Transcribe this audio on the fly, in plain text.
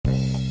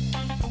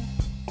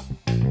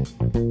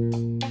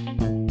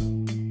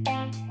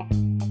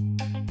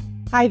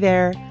Hi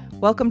there.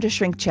 Welcome to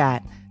Shrink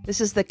Chat.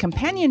 This is the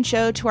companion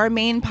show to our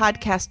main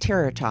podcast,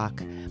 Terror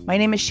Talk. My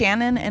name is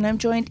Shannon, and I'm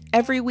joined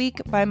every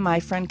week by my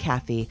friend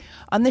Kathy.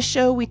 On this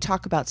show, we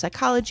talk about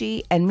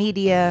psychology and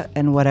media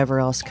and whatever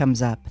else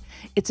comes up.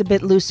 It's a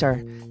bit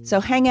looser,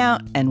 so hang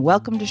out and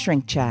welcome to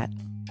Shrink Chat.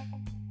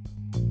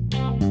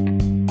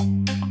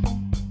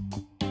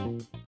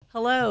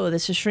 Hello,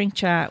 this is Shrink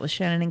Chat with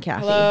Shannon and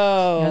Kathy.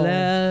 Hello.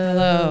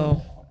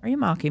 Hello. Are you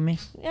mocking me?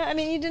 Yeah, I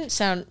mean, you didn't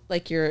sound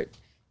like your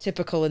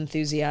typical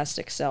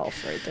enthusiastic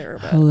self right there.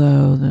 But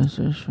Hello, this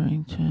is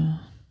Shrink Chat.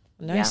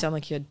 now you sound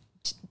like you had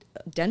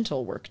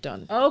dental work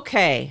done.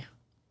 Okay.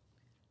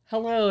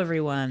 Hello,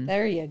 everyone.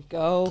 There you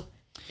go.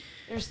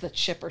 There's the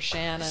chipper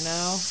Shan, I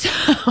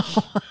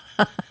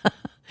know.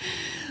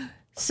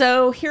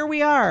 So here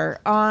we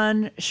are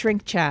on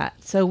Shrink Chat.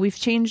 So we've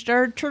changed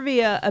our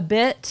trivia a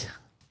bit.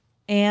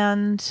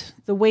 And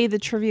the way the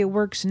trivia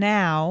works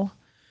now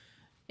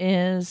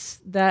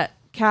is that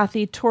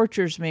Kathy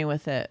tortures me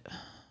with it.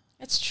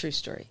 That's a true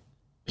story.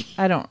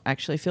 I don't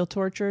actually feel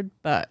tortured,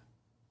 but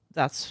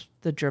that's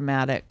the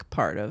dramatic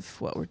part of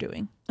what we're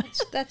doing.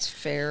 That's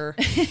fair.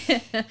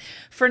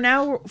 For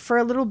now, for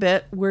a little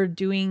bit, we're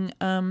doing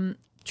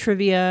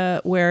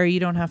trivia where you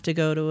don't have to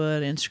go to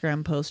an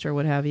Instagram post or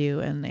what have you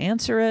and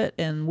answer it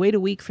and wait a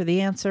week for the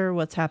answer.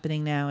 What's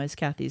happening now is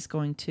Kathy's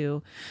going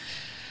to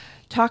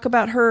talk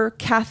about her.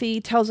 Kathy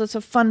tells us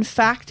a fun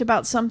fact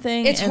about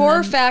something. It's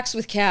Horror Facts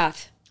with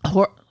Kath.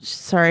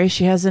 Sorry,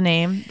 she has a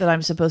name that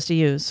I'm supposed to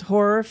use.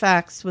 Horror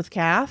Facts with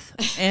Kath.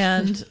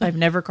 And I've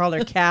never called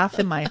her Kath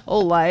in my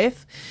whole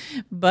life,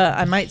 but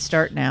I might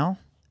start now.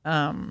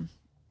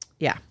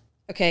 Yeah.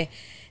 Okay.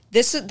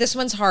 This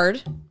one's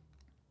hard.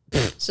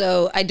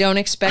 So I don't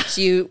expect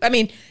you. I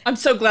mean, I'm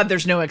so glad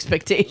there's no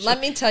expectation.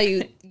 let me tell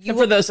you.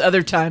 For those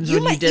other times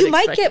when you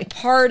might get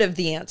part of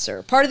the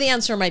answer. Part of the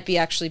answer might be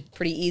actually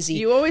pretty easy.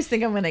 You always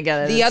think I'm going to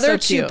get it. The other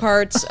two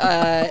parts,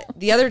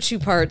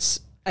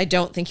 I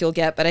don't think you'll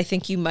get, but I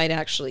think you might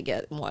actually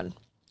get one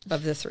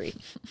of the three.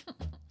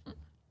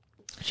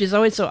 She's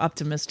always so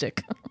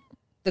optimistic.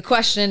 The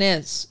question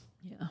is,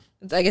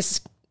 I guess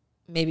it's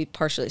maybe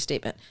partially a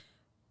statement.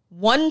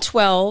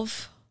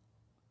 112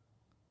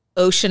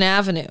 Ocean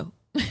Avenue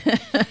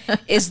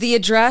is the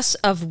address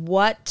of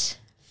what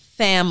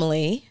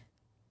family?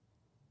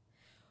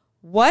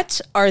 What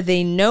are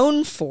they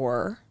known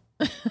for?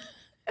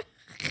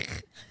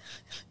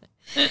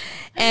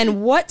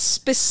 And what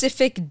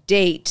specific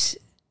date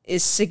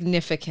is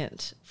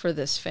significant for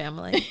this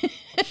family?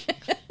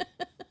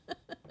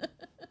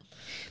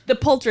 The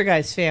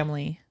Poltergeist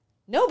family.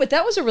 No, but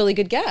that was a really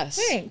good guess.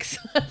 Thanks.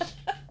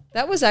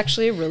 That was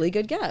actually a really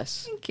good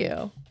guess. Thank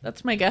you.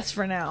 That's my guess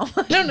for now.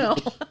 I don't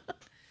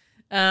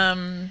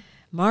know.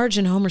 Marge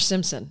and Homer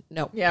Simpson.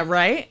 No. Yeah,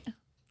 right?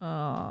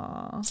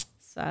 Aw,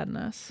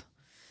 sadness.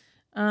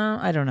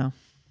 I don't know.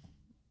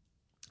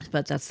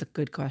 But that's a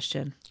good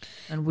question.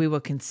 And we will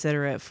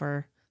consider it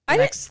for the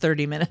next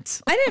 30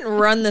 minutes. I didn't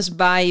run this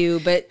by you,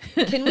 but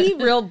can we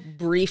real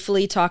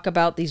briefly talk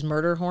about these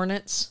murder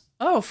hornets?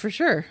 Oh, for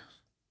sure.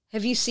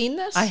 Have you seen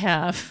this? I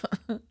have.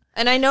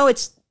 And I know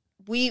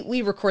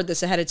we record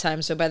this ahead of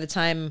time, so by the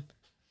time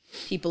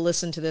people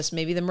listen to this,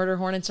 maybe the murder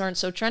hornets aren't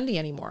so trendy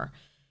anymore.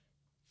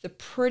 They're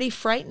pretty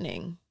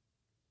frightening.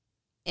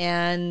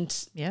 And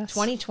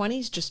 2020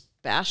 is just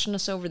bashing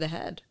us over the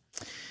head.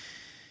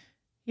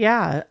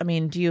 Yeah, I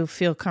mean, do you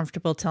feel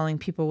comfortable telling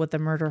people what the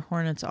murder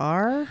hornets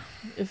are,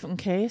 if in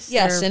case?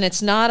 Yes, and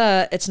it's not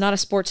a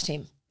sports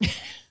team.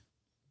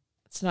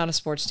 It's not a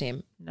sports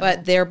team,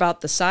 but they're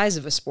about the size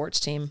of a sports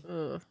team.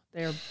 Ugh,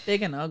 they're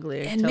big and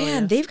ugly. And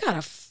man, they've got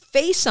a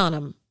face on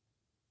them.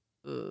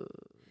 Ugh.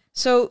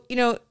 So,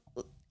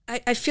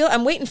 I feel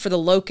I'm waiting for the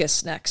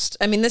locusts next.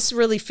 I mean, this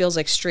really feels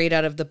like straight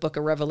out of the Book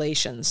of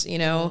Revelations,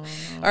 All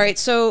right,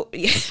 so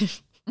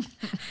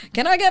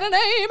can I get an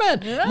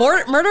amen? Yeah.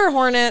 Murder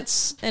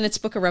hornets, and it's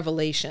Book of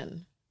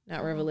Revelation,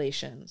 not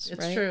Revelations.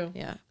 It's right? true.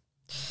 Yeah.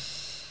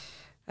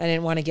 I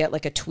didn't want to get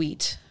like a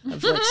tweet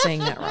of like saying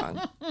that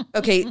wrong.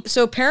 Okay,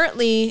 so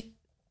apparently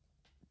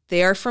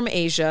they are from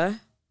Asia,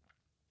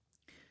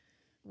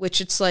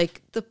 which it's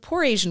like the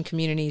poor Asian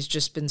community has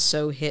just been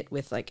so hit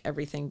with like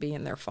everything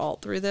being their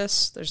fault through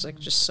this. There's like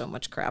just so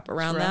much crap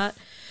around that.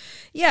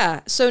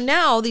 Yeah. So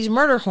now these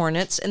murder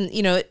hornets, and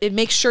it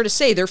makes sure to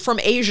say they're from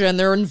Asia and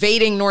they're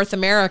invading North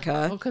America.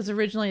 Well, because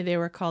originally they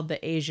were called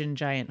the Asian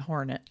giant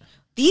hornet.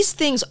 These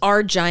things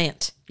are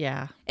giant.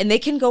 Yeah. And they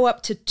can go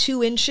up to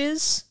 2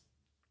 inches.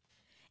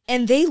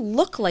 And they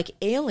look like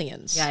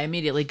aliens. Yeah, I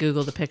immediately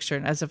Googled the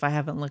picture as if I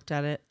haven't looked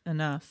at it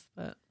enough.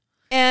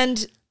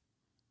 And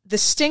the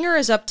stinger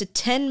is up to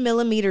 10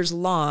 millimeters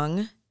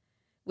long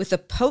with a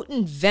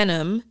potent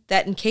venom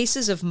that in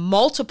cases of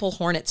multiple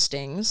hornet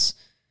stings,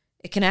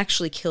 it can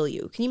actually kill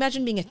you. Can you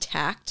imagine being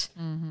attacked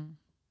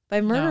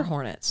by murder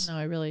hornets? No,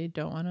 I really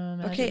don't want to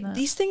imagine that.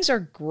 These things are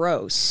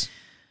gross.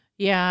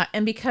 Yeah,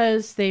 and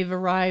because they've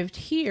arrived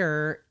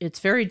here, it's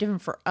very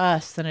different for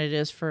us than it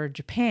is for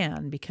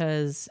Japan.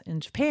 Because in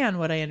Japan,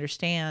 what I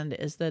understand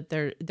is that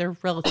they're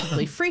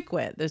relatively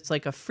frequent. It's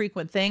like a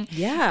frequent thing.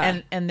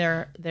 Yeah. And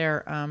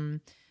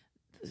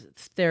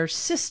their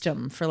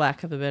system, for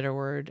lack of a better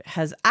word,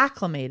 has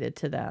acclimated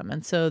to them,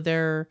 and so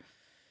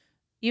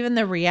even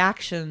the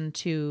reaction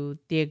to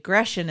the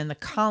aggression in the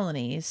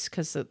colonies,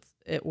 because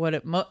what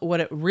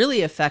it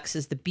really affects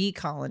is the bee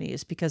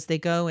colonies, because they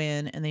go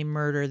in and they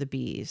murder the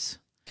bees.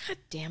 God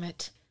damn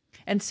it.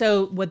 And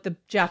so what the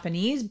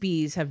Japanese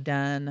bees have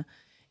done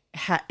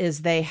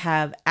is they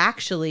have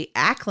actually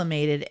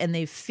acclimated, and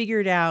they've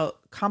figured out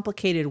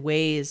complicated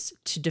ways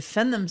to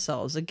defend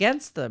themselves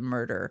against the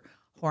murder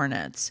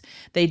hornets.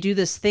 They do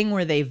this thing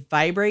where they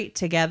vibrate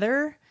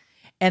together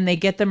and they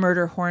get the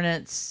murder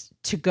hornets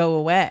to go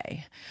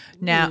away.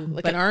 Now,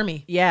 like an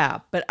army. Yeah,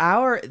 but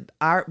our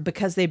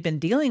because they've been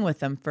dealing with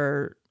them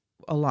for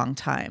a long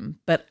time,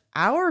 but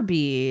our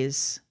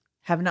bees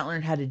have not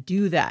learned how to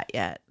do that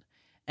yet.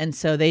 And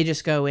so they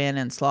just go in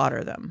and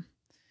slaughter them.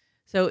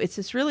 So it's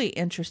this really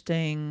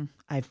interesting.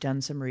 I've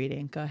done some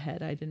reading. Go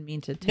ahead. I didn't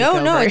mean to take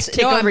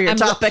over your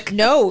topic.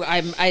 No,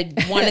 I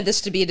wanted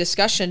this to be a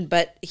discussion,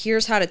 but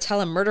here's how to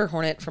tell a murder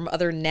hornet from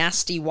other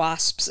nasty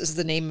wasps is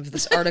the name of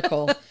this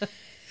article.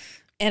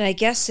 And I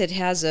guess it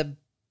has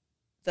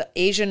the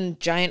Asian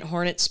giant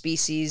hornet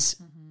species,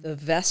 the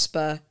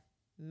Vespa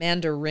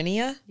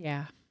mandarinia.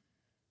 Yeah.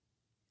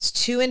 It's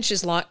 2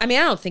 inches long. I mean,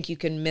 I don't think you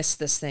can miss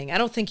this thing. I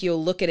don't think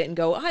you'll look at it and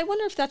go, I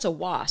wonder if that's a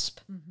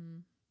wasp. Mm-hmm.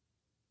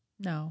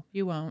 No,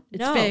 you won't. It's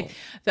No. big.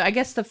 I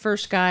guess the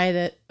first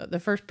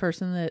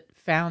person that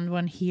found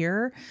one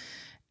here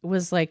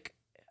was like,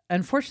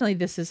 unfortunately,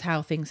 this is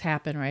how things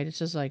happen, right? It's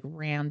just like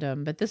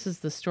random. But this is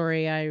the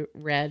story I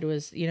read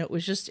was, it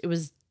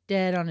was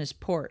dead on his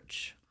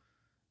porch.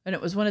 And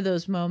it was one of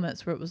those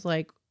moments where it was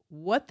like,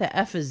 what the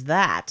F is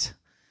that?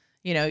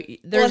 There's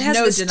it has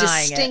no this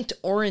denying distinct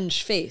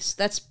orange face.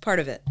 That's part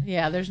of it.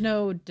 Yeah, there's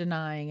no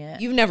denying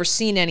it. You've never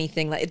seen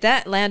anything like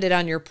that. Landed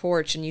on your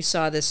porch and you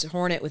saw this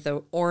hornet with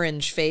an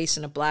orange face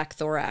and a black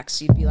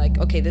thorax. You'd be like,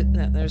 okay,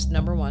 there's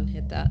number one.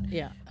 Hit that.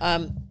 Yeah.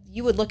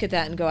 You would look at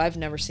that and go, I've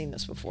never seen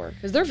this before,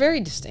 because they're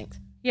very distinct.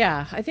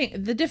 Yeah, I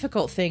think the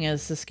difficult thing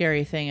is, the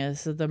scary thing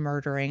is the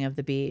murdering of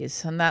the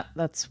bees. And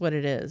that's what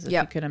it is. If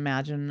you can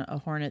imagine a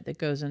hornet that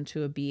goes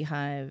into a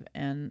beehive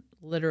and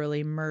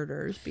literally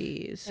murders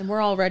bees. And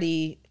we're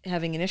already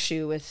having an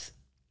issue with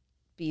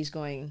bees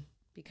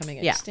becoming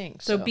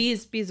extinct. So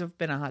bees have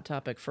been a hot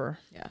topic for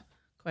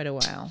quite a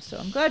while. So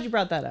I'm glad you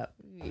brought that up.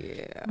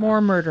 Yeah. More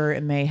murder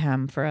and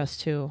mayhem for us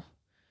to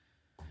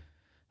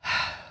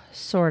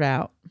sort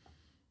out.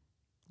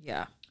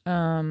 Yeah.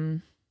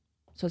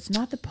 So it's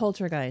not the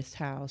poltergeist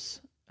house.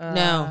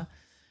 No.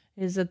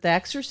 Is it the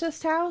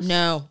exorcist house?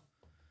 No.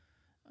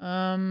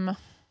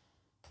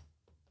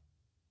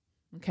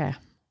 Okay.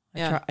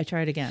 Yeah. I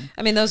tried again.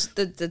 I mean, it's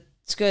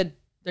good.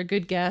 They're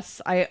good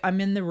guess. I'm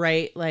in the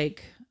right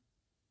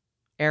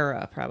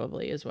era,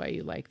 probably, is why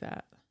you like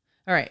that.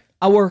 All right.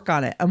 I'll work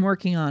on it. I'm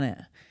working on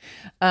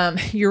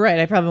it. You're right.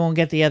 I probably won't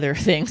get the other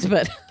things,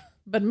 but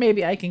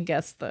maybe I can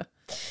guess the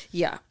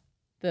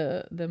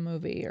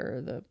movie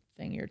or the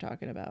thing you're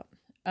talking about.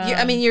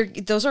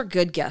 Those are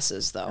good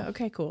guesses, though.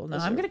 Okay, cool. No,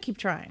 I'm gonna keep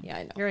trying. Yeah,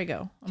 I know. Here I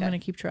go. I'm gonna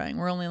keep trying.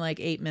 We're only like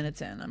 8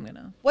 minutes in. I'm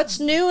gonna. What's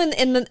new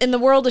in the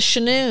world of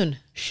Shanoon?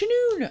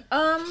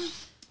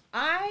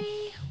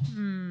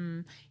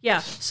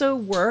 So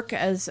work,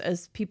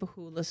 as people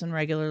who listen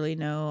regularly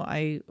know,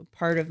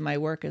 part of my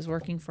work is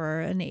working for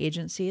an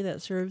agency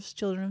that serves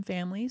children and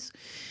families,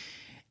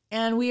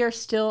 and we are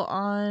still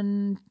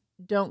on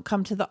don't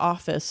come to the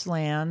office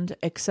land,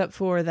 except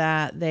for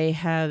that they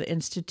have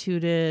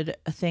instituted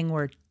a thing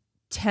where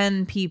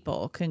 10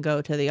 people can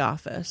go to the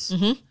office.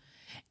 Mm-hmm.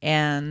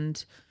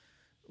 And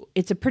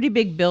it's a pretty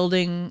big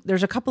building.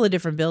 There's a couple of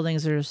different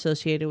buildings that are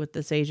associated with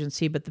this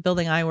agency, but the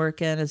building I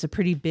work in is a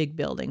pretty big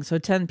building. So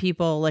 10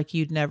 people,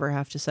 you'd never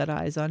have to set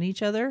eyes on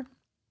each other.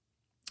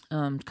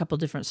 A couple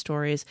different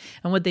stories.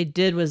 And what they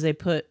did was they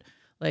put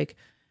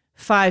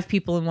 5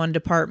 people in one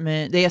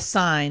department. They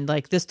assigned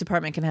this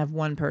department can have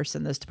 1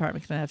 person, this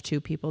department can have 2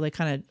 people. They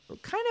kind of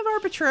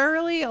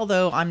arbitrarily,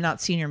 although I'm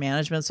not senior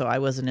management, so I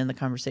wasn't in the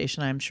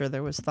conversation. I'm sure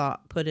there was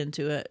thought put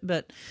into it,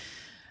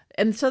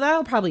 and so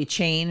that'll probably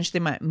change. They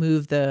might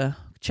move the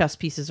chess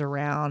pieces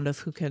around of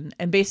who can.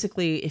 And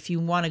basically, if you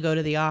want to go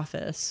to the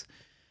office,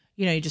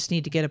 you just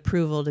need to get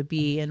approval to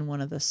be in one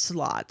of the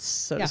slots,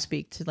 so to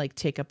speak, to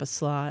take up a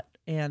slot.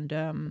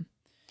 And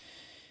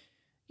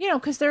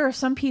because there are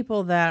some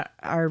people that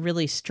are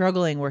really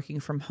struggling working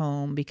from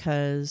home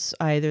because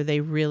either they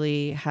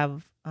really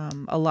have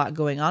a lot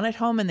going on at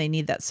home and they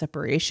need that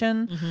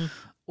separation, mm-hmm.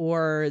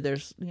 or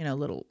there's,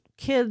 little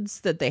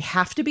kids that they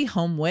have to be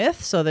home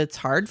with, so that it's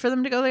hard for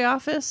them to go to the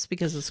office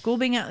because of school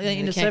being out.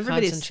 They so can't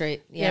everybody's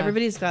concentrate. Yeah,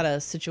 everybody's got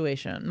a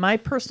situation. My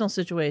personal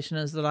situation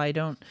is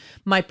that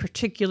my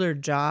particular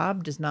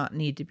job does not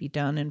need to be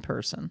done in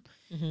person.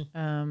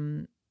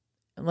 Mm-hmm.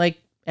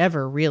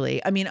 ever,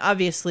 really. I mean,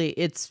 obviously,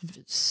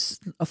 it's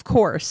of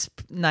course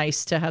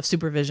nice to have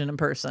supervision in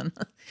person,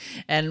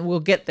 and we'll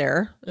get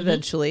there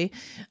eventually.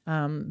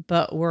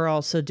 But we're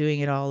also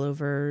doing it all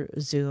over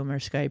Zoom or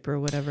Skype or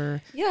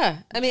whatever. Yeah,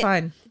 I mean,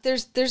 fine.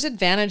 There's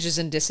advantages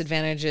and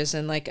disadvantages,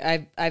 and like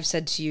I've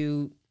said to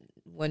you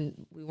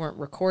when we weren't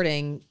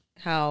recording,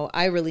 how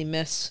I really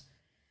miss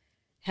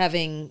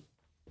having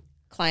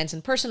clients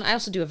in person. I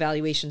also do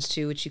evaluations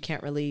too, which you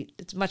can't really.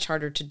 It's much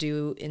harder to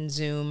do in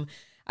Zoom.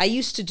 I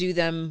used to do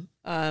them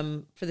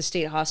for the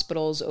state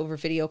hospitals over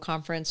video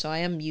conference, so I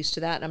am used to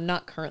that. I'm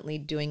not currently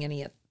doing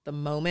any at the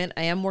moment.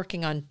 I am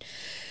working on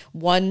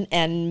one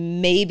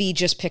and maybe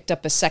just picked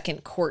up a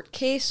second court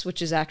case,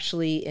 which is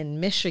actually in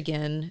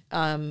Michigan.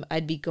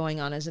 I'd be going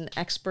on as an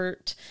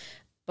expert,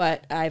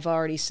 but I've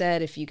already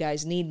said if you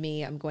guys need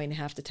me, I'm going to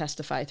have to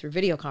testify through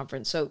video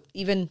conference. So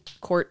even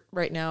court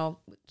right now,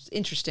 it's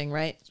interesting,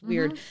 right? It's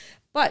weird.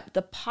 But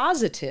the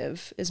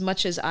positive, as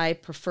much as I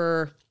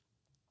prefer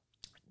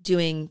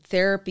doing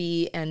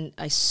therapy, and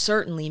I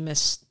certainly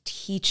miss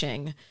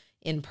teaching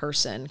in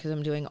person because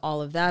I'm doing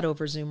all of that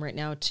over Zoom right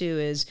now too,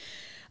 is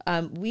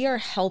we are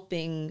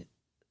helping,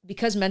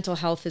 because mental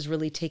health has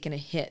really taken a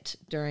hit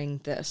during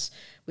this.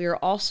 We are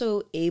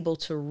also able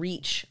to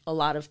reach a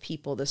lot of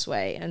people this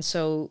way. And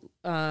so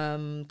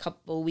a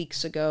couple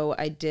weeks ago,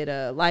 I did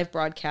a live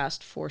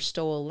broadcast for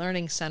Stowell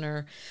Learning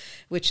Center,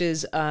 which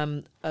is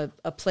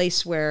a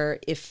place where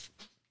if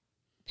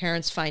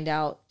parents find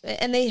out,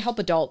 and they help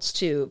adults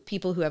too,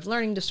 people who have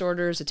learning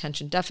disorders,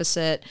 attention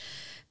deficit,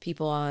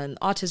 people on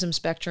autism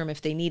spectrum,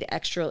 if they need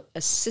extra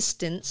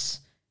assistance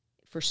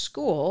for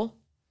school,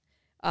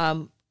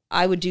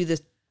 I would do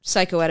the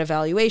psychoed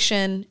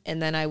evaluation,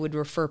 and then I would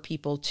refer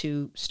people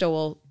to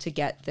Stowell to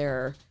get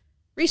their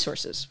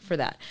resources for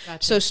that.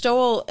 Gotcha. So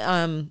Stowell,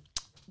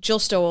 Jill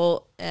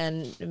Stowell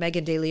and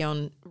Megan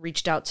DeLeon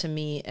reached out to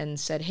me and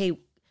said, hey,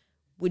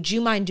 would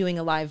you mind doing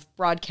a live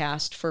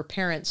broadcast for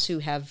parents who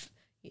have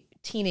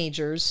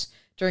teenagers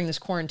during this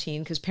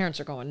quarantine, because parents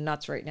are going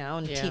nuts right now.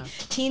 And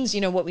teens,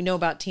 what we know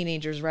about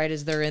teenagers, right,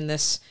 is they're in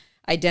this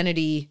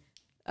identity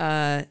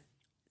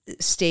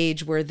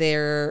stage where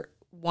they're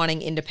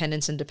wanting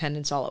independence and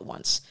dependence all at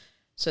once.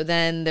 So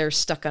then they're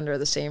stuck under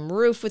the same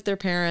roof with their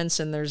parents,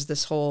 and there's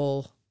this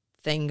whole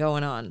thing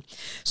going on.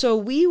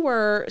 So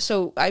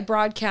I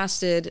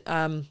broadcasted,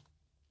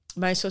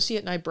 my associate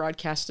and I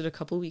broadcasted a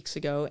couple weeks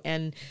ago,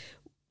 and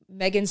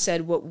Megan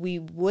said what we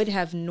would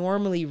have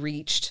normally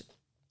reached,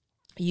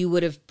 you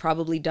would have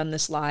probably done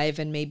this live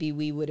and maybe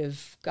we would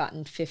have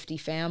gotten 50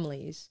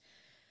 families.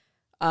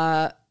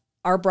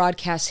 Our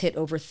broadcast hit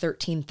over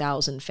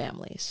 13,000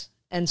 families.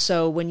 And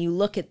so when you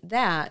look at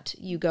that,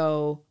 you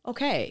go,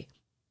 okay,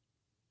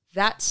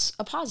 that's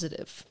a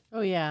positive.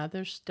 Oh yeah,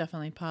 there's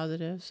definitely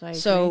positives. I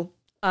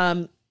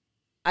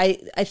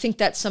think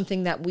that's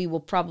something that we will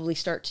probably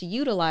start to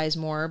utilize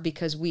more,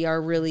 because we are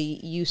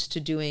really used to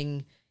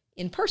doing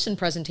in-person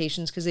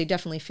presentations because they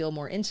definitely feel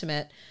more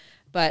intimate.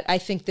 But I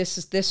think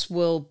this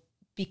will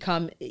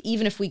become,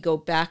 even if we go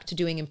back to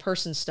doing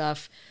in-person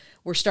stuff,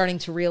 we're starting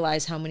to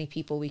realize how many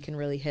people we can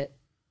really hit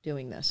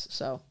doing this.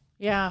 So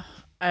yeah,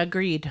 I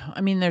agreed. I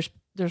mean, there's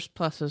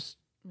pluses.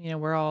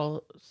 We're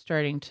all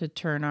starting to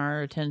turn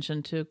our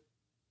attention to,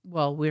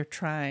 we're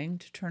trying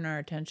to turn our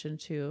attention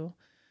to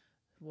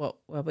what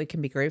we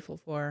can be grateful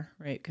for,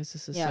 right? Because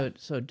this is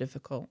so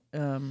difficult.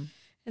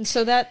 And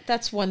so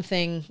that's one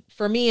thing.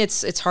 For me,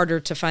 it's harder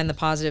to find the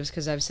positives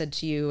because I've said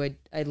to you,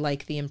 I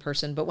like the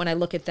in-person. But when I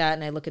look at that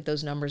and I look at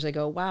those numbers, I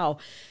go, wow,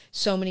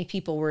 so many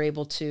people were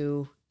able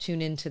to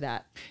tune into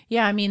that.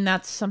 Yeah, I mean,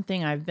 that's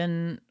something I've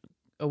been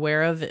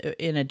aware of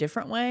in a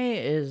different way,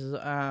 is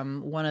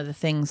one of the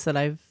things that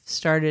I've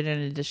started in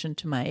addition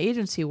to my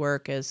agency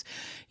work is,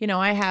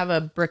 I have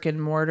a brick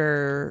and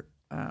mortar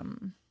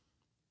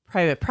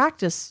private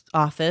practice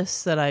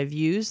office that I've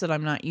used that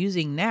I'm not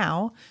using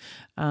now.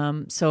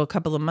 So a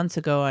couple of months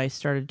ago, I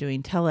started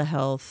doing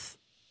telehealth,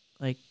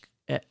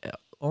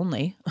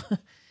 only,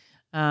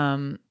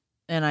 and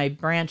I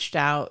branched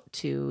out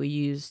to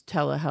use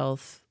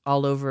telehealth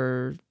all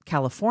over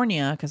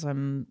California because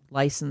I'm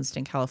licensed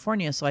in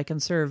California, so I can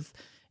serve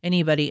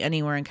anybody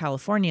anywhere in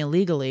California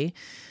legally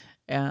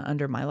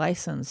under my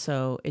license.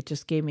 So it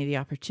just gave me the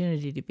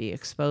opportunity to be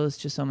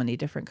exposed to so many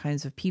different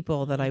kinds of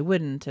people that I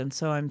wouldn't. And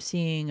so I'm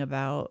seeing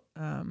about,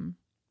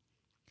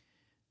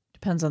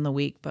 depends on the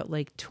week, but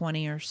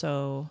 20 or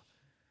so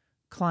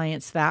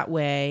clients that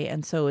way.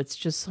 And so it's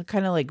just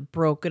kind of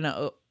broken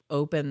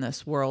open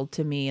this world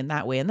to me in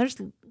that way. And there's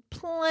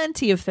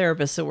plenty of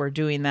therapists that were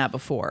doing that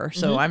before.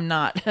 So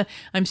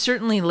I'm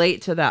certainly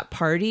late to that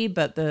party,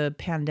 but the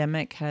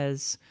pandemic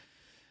has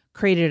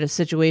created a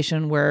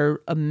situation where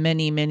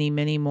many, many,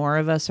 many more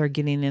of us are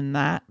getting in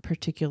that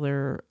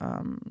particular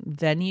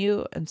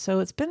venue. And so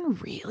it's been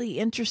really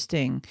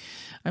interesting.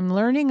 I'm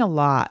learning a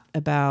lot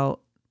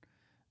about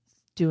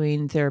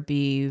doing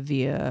therapy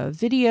via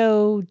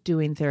video,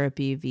 doing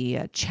therapy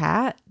via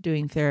chat,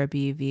 doing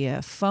therapy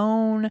via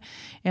phone.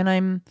 And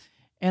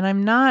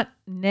I'm not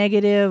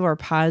negative or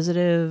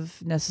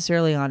positive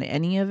necessarily on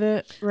any of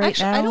it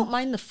now. I don't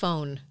mind the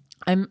phone.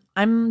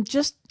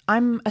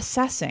 I'm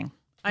assessing.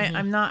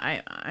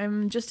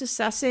 I'm just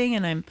assessing,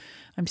 and I'm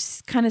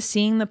kind of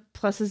seeing the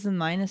pluses and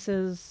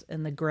minuses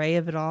and the gray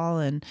of it all.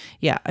 And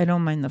yeah, I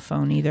don't mind the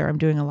phone either. I'm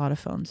doing a lot of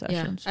phone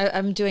sessions. Yeah,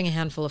 I'm doing a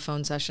handful of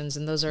phone sessions,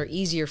 and those are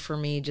easier for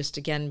me just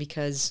again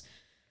because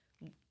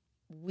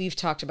we've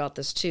talked about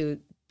this too.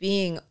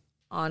 Being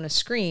on a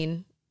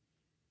screen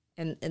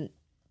and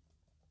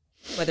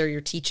whether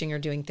you're teaching or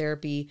doing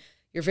therapy,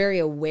 you're very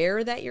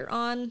aware that you're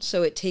on,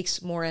 so it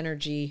takes more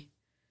energy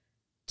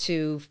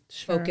to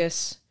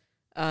focus.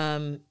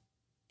 And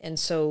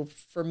so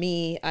for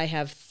me, I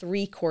have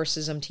 3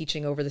 courses I'm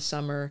teaching over the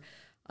summer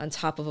on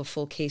top of a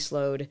full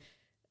caseload.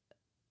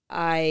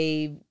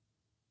 I'm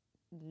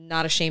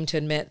not ashamed to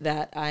admit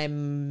that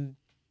I'm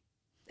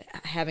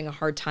having a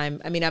hard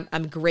time. I mean,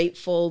 I'm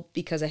grateful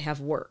because I have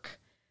work.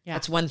 Yeah.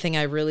 That's one thing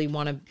I really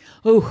want to.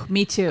 Oh,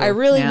 me too. I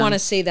really want to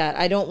say that.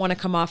 I don't want to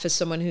come off as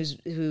someone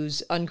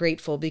who's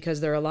ungrateful,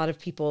 because there are a lot of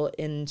people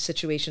in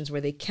situations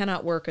where they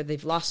cannot work, or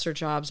they've lost their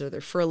jobs, or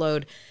they're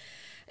furloughed.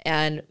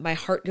 And my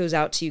heart goes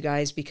out to you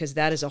guys, because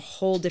that is a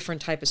whole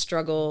different type of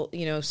struggle.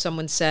 You know,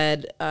 someone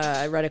said,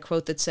 I read a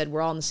quote that said,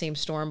 we're all in the same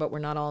storm, but we're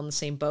not all in the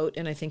same boat.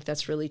 And I think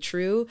that's really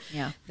true.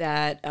 Yeah.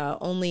 That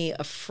only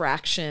a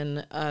fraction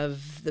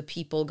of the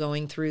people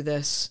going through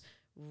this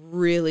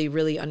really,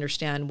 really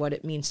understand what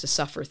it means to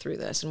suffer through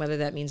this. And whether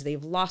that means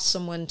they've lost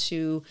someone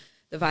to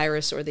the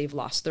virus, or they've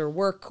lost their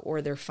work,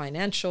 or their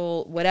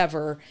financial,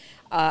 whatever.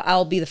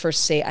 I'll be the first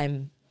to say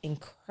I'm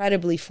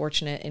incredibly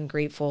fortunate and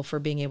grateful for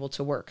being able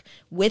to work.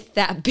 With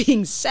that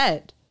being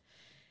said,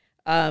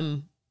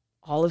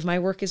 all of my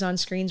work is on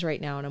screens right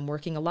now, and I'm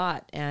working a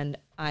lot, and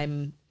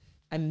I'm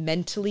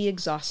mentally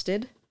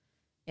exhausted,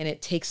 and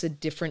it takes a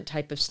different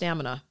type of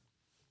stamina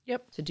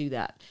to do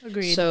that.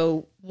 Agreed.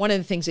 So one of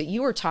the things that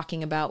you were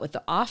talking about with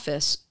the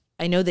office,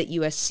 I know that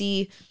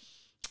USC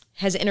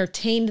has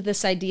entertained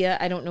this idea.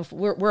 I don't know if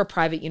we're a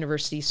private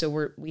university,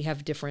 so we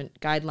have different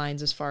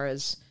guidelines as far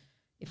as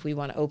if we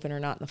want to open or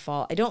not in the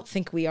fall. I don't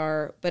think we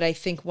are, but I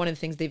think one of the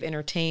things they've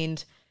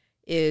entertained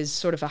is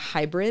sort of a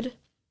hybrid.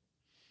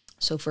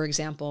 So for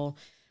example,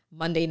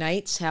 Monday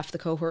nights, half the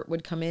cohort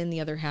would come in, the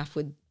other half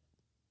would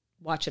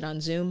watch it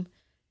on Zoom,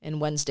 and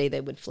Wednesday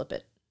they would flip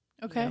it.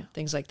 Okay. You know,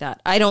 things like that.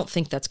 I don't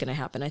think that's going to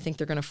happen. I think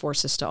they're going to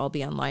force us to all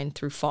be online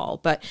through fall.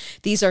 But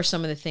these are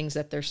some of the things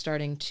that they're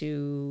starting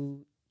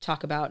to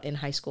talk about in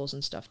high schools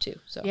and stuff too.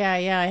 So yeah,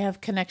 I have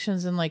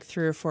connections in like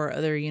 3 or 4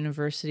 other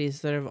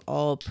universities that have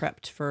all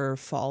prepped for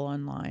fall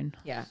online.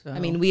 Yeah. So. I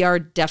mean, we are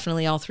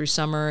definitely all through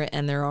summer,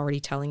 and they're already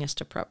telling us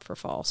to prep for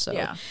fall. So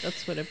yeah,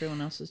 that's what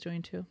everyone else is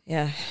doing too.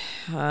 Yeah.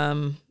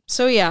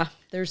 So yeah,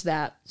 there's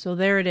that. So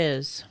there it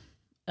is.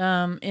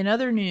 In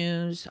other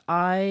news,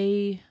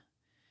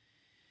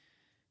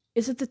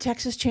 is it the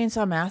Texas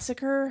Chainsaw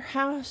Massacre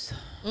house?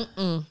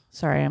 Mm-mm.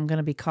 Sorry, I'm going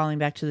to be calling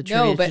back to the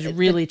trivia to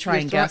really try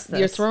and guess this.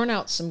 You're throwing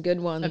out some good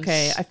ones.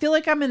 Okay, I feel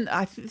like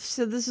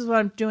so this is what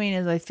I'm doing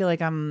is I feel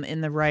like I'm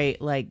in the right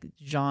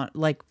genre,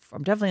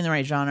 I'm definitely in the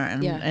right genre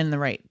and in the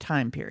right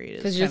time period.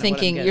 Because you're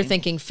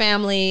thinking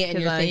family, and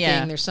you're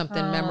thinking there's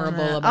something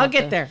memorable about. I'll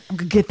get there. I'm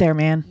gonna get there,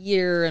 man.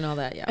 Year and all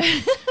that, yeah.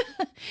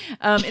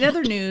 In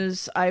other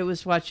news, I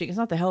was watching. It's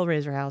not the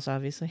Hellraiser house,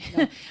 obviously.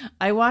 No.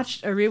 I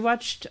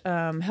rewatched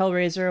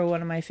Hellraiser,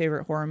 one of my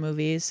favorite horror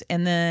movies,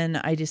 and then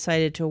I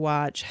decided to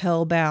watch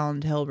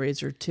Hellbound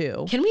Hellraiser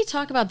 2. Can we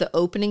talk about the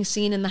opening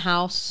scene in the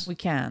house? We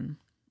can.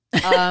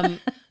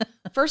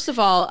 First of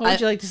all, what would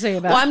you like to say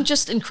about? Well, I'm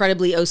just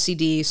incredibly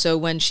OCD. So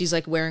when she's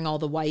like wearing all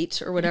the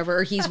white or whatever,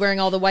 or he's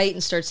wearing all the white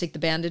and starts to take the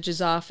bandages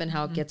off, and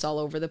how it gets all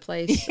over the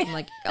place, I'm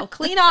like, I'll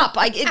clean up.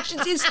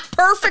 It's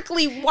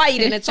perfectly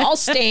white and it's all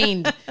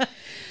stained.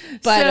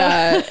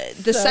 But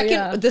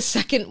the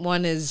second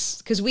one is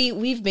because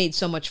we've made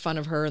so much fun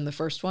of her in the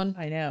first one.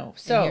 I know.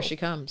 So and here she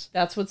comes.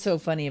 That's what's so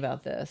funny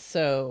about this.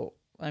 So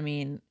I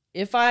mean,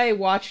 if I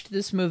watched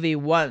this movie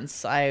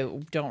once, I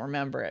don't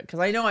remember it because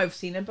I know I've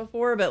seen it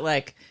before,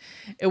 but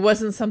it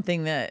wasn't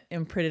something that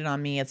imprinted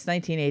on me. It's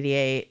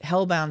 1988,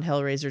 Hellbound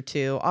Hellraiser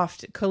 2,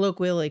 often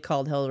colloquially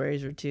called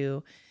Hellraiser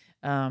 2.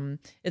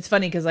 It's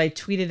funny because I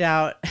tweeted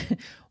out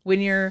when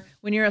you're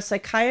a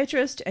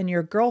psychiatrist and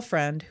your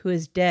girlfriend who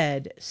is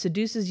dead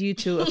seduces you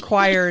to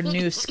acquire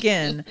new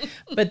skin,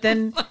 but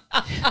then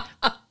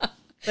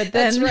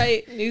that's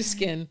right, new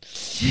skin.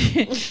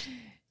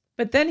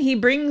 But then he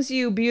brings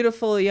you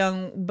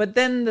but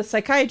then the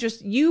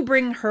psychiatrist, you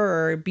bring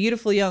her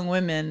beautiful young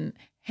women,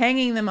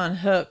 hanging them on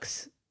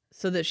hooks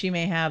so that she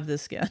may have the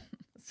skin.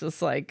 It's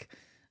just like,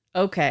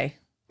 okay.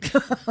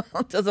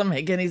 It doesn't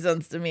make any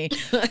sense to me.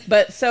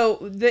 But so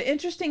the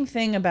interesting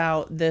thing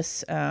about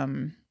this,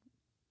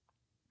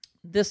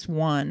 this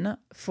one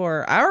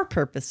for our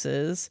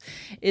purposes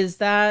is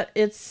that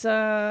it's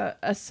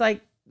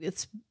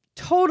it's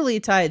totally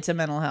tied to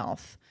mental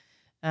health.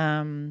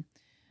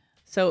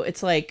 So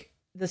it's like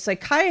the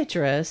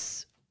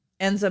psychiatrist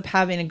ends up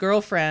having a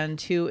girlfriend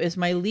who is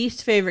my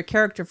least favorite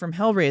character from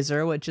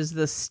Hellraiser, which is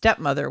the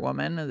stepmother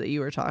woman that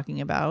you were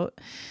talking about.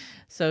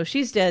 So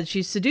she's dead.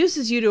 She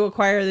seduces you to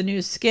acquire the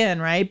new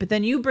skin, right? But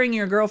then you bring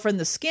your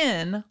girlfriend the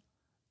skin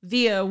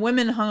via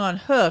women hung on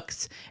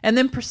hooks and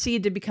then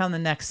proceed to become the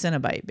next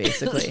Cenobite,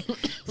 basically.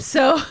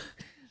 so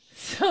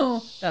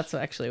that's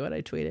actually what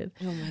I tweeted.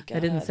 Oh my God. I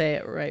didn't say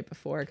it right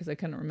before because I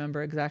couldn't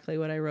remember exactly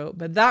what I wrote,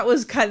 but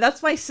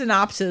that's my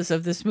synopsis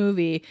of this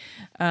movie.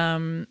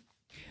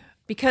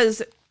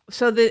 Because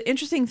so the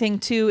interesting thing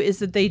too is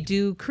that they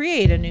do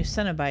create a new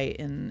Cenobite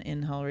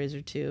in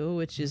Hellraiser 2,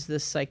 which is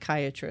this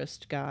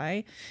psychiatrist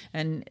guy,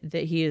 and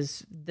that he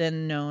is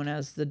then known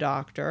as the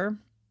Doctor.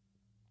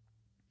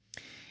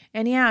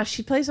 And yeah,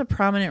 she plays a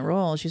prominent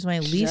role. She's my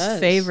least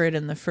favorite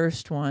in the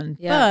first one.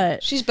 Yeah,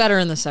 but she's better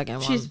in the second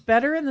one. She's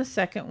better in the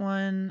second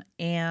one.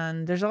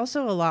 And there's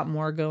also a lot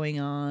more going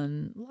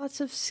on. Lots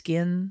of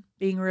skin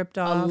being ripped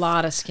off. A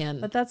lot of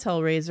skin. But that's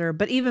Hellraiser.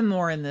 But even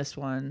more in this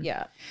one.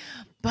 Yeah.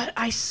 But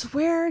I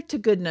swear to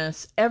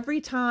goodness, every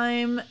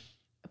time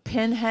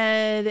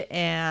Pinhead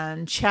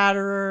and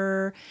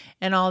Chatterer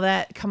and all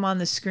that come on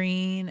the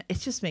screen,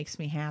 it just makes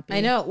me happy. I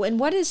know. And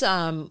what is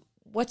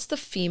what's the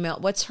female?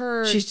 What's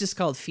her? She's just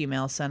called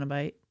Female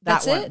Cenobite.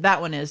 That's one. it?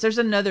 That one is. There's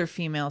another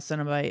Female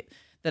Cenobite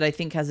that I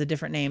think has a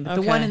different name, but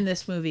the one in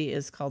this movie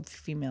is called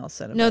Female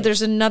Cenobite. No,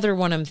 there's another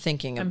one I'm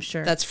thinking of. I'm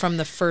sure. That's from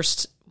the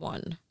first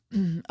one.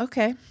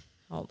 Okay.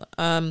 Hold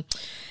on.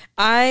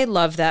 I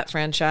love that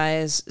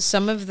franchise.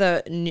 Some of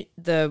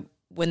the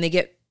when they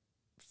get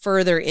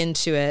further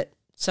into it,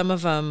 some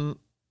of them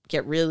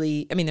get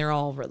really, I mean, they're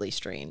all really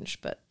strange,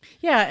 but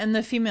yeah, and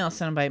the Female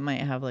Cenobite might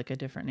have like a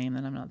different name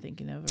that I'm not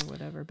thinking of or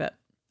whatever, but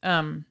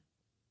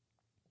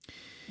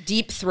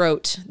Deep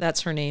Throat,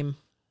 that's her name.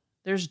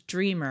 There's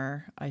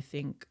Dreamer, I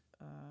think.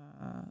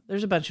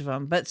 There's a bunch of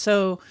them. But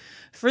so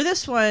for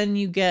this one,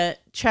 you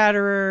get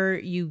Chatterer,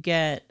 you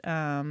get,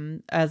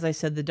 as I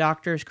said, the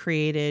Doctor's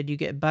created, you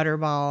get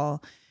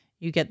Butterball,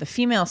 you get the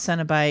Female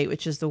Cenobite,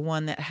 which is the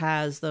one that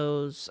has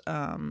those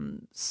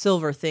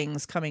silver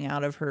things coming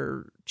out of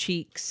her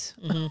cheeks.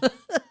 Mm-hmm.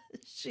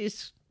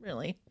 She's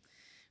really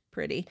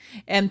pretty.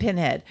 And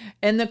Pinhead.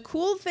 And the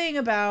cool thing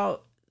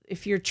about,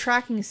 if you're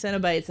tracking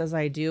Cenobites as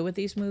I do with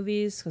these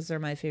movies, because they're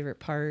my favorite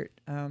part,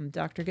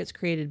 Doctor gets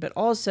created, but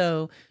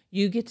also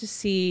you get to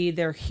see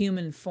their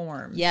human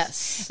forms.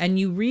 Yes. And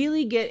you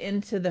really get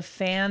into the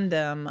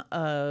fandom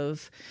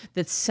of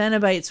that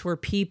Cenobites were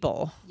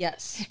people.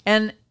 Yes.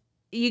 And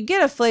you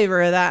get a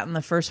flavor of that in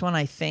the first one,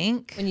 I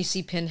think. When you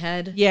see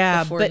Pinhead.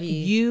 Yeah, but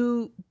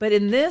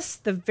in this,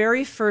 the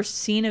very first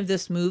scene of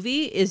this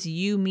movie is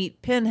you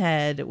meet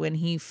Pinhead when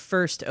he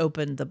first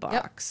opened the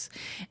box.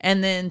 Yep.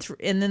 And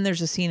then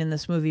there's a scene in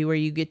this movie where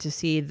you get to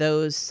see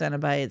those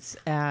Cenobites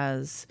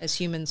as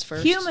humans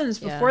first. Humans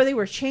before they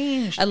were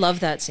changed. I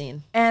love that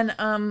scene. And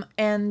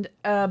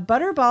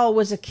Butterball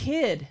was a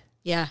kid.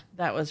 Yeah.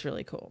 That was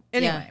really cool.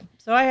 Anyway,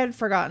 so I had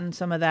forgotten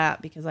some of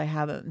that because I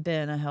haven't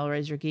been a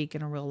Hellraiser geek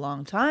in a real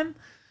long time.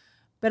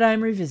 But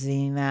I'm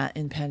revisiting that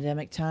in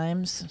pandemic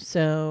times.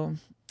 So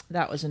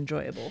that was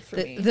enjoyable for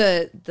me.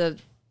 The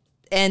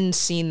end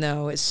scene,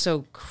 though, is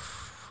so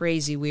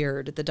crazy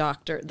weird. The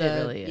Doctor. It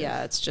really is.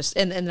 Yeah, it's just...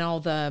 And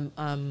all the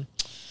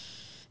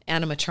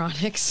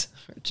animatronics.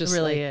 Just it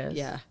really is.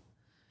 Yeah.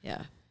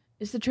 Yeah.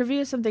 Is the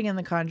trivia something in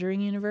the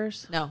Conjuring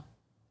universe?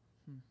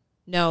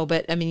 No,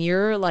 but I mean,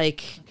 you're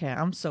like... Okay,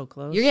 I'm so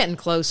close. You're getting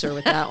closer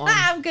with that one.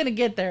 I'm going to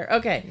get there.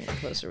 Okay. You're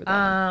getting closer with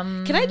that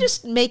one. Can I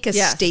just make a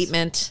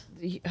statement?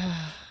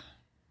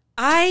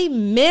 I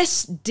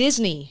miss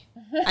Disney.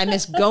 I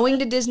miss going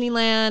to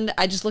Disneyland.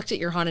 I just looked at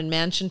your Haunted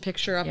Mansion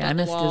picture up on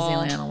the wall.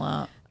 I miss Disneyland a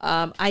lot.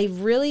 I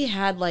really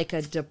had like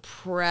a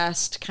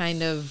depressed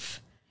kind of...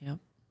 Yep.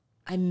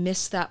 I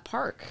miss that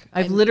park.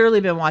 I've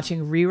literally been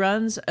watching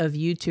reruns of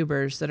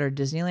YouTubers that are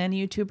Disneyland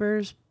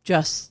YouTubers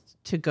just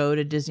to go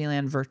to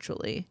Disneyland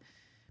virtually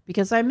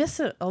because I miss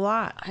it a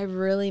lot. I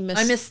really miss...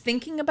 I miss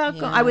thinking about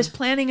going. I was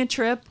planning a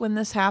trip when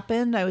this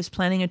happened.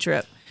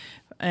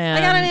 And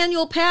I got an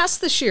annual pass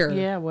this year.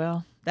 Yeah,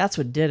 well, that's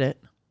what did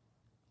it.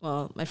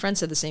 Well, my friend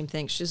said the same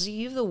thing. She says,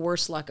 you have the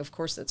worst luck. Of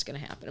course that's going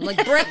to happen. I'm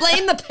like,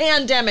 blame the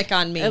pandemic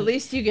on me. At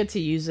least you get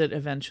to use it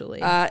eventually.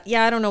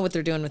 Yeah, I don't know what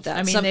they're doing with that.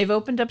 I mean, they've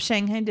opened up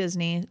Shanghai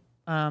Disney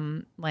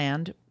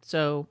land.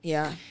 So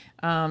yeah.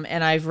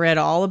 And I've read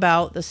all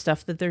about the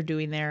stuff that they're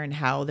doing there and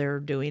how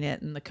they're doing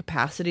it and the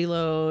capacity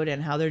load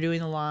and how they're doing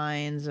the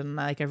lines. And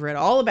like, I've read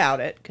all about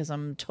it because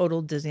I'm a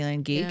total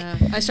Disneyland geek. Yeah.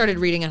 I started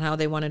reading on how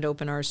they wanted to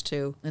open ours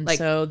too. And like,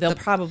 so they'll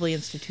probably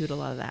institute a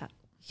lot of that.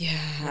 Yeah.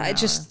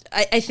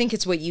 I think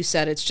it's what you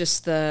said. It's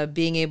just the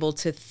being able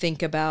to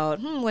think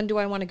about, when do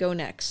I want to go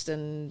next?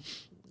 And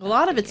a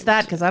lot of it's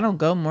that because I don't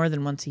go more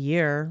than once a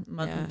year,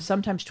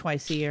 sometimes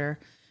twice a year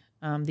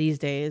these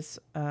days.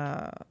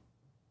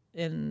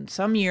 In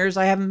some years,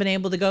 I haven't been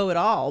able to go at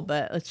all,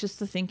 but it's just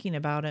the thinking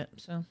about it.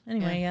 So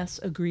anyway,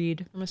 yes,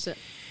 agreed. I'm gonna sit.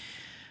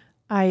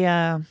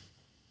 I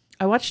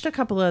watched a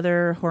couple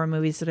other horror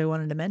movies that I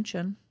wanted to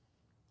mention.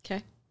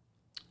 Okay.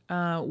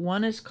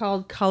 One is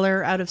called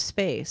Color Out of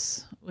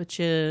Space, which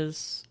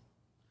is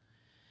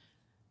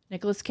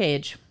Nicolas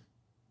Cage.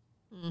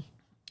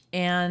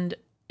 And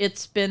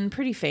it's been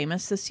pretty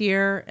famous this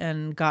year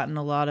and gotten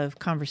a lot of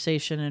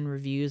conversation and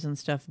reviews and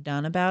stuff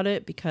done about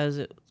it because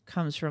it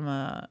comes from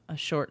a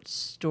short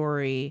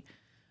story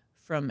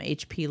from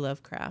H.P.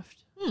 Lovecraft.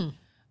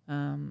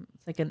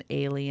 It's like an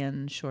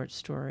alien short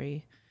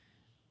story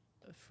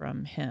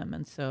from him.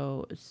 And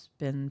so it's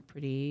been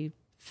pretty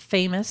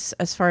famous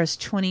as far as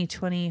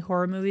 2020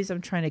 horror movies.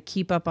 I'm trying to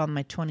keep up on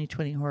my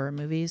 2020 horror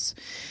movies.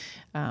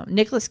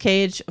 Nicolas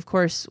Cage, of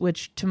course,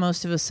 which to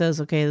most of us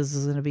says, okay, this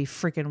is going to be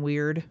freaking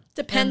weird.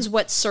 Depends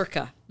what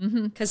circa.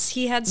 Because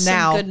he had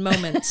some good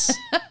moments.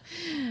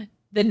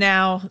 The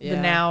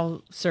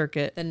now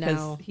circuit. The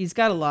now. He's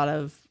got a lot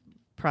of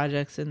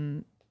projects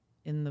in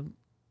the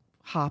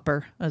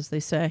hopper, as they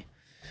say,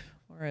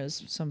 or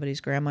as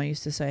somebody's grandma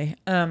used to say.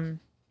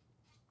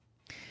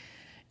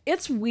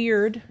 It's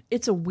weird.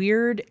 It's a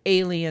weird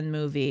alien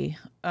movie.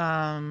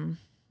 I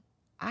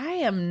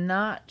am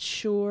not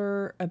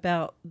sure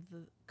about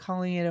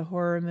calling it a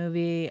horror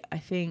movie. I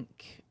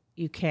think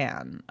you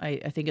can. I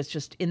think it's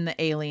just in the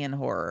alien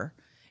horror.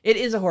 It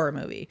is a horror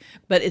movie,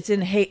 but it's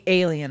in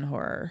alien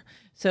horror.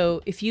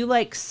 So if you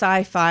like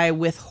sci-fi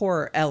with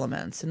horror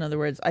elements, in other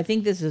words, I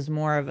think this is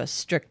more of a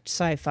strict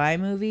sci-fi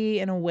movie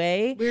in a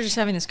way. We were just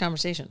having this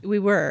conversation. We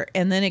were,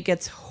 and then it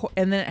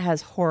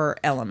has horror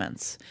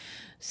elements.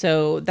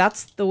 So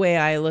that's the way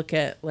I look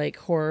at like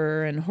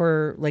horror and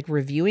horror, like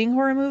reviewing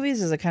horror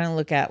movies, is I kind of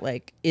look at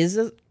like, is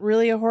it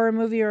really a horror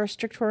movie or a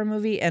strict horror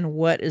movie? And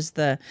what is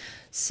the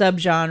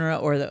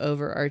subgenre or the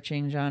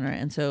overarching genre?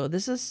 And so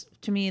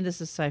to me, this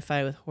is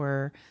sci-fi with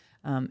horror.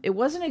 It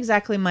wasn't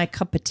exactly my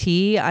cup of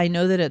tea. I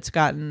know that it's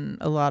gotten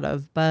a lot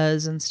of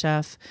buzz and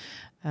stuff.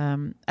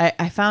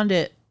 I found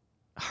it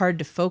hard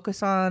to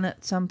focus on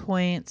at some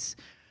points.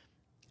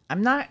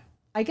 I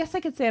guess I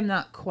could say I'm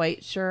not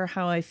quite sure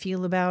how I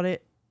feel about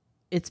it.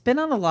 It's been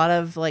on a lot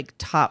of like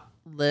top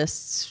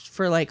lists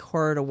for like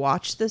horror to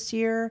watch this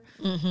year.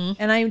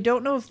 And I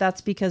don't know if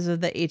that's because of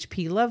the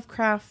H.P.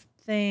 Lovecraft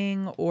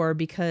thing or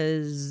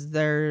because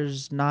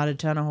there's not a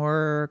ton of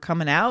horror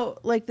coming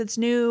out like that's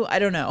new. I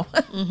don't know.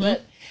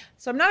 But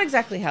so I'm not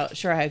exactly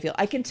sure how I feel.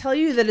 I can tell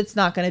you that it's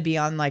not going to be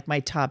on like my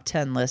top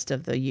 10 list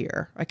of the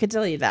year. I can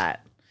tell you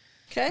that.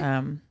 Okay.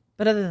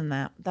 But other than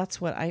that,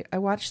 that's what I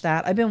watched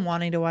that. I've been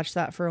wanting to watch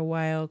that for a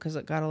while because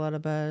it got a lot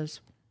of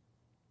buzz.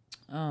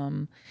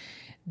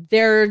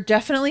 There are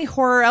definitely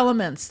horror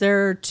elements.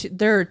 There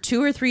are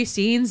 2 or 3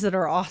 scenes that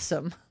are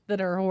awesome that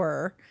are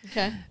horror.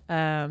 Okay.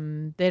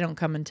 They don't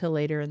come until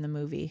later in the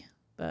movie.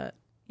 But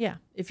yeah,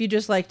 if you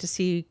just like to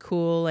see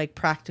cool like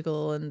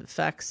practical and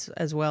effects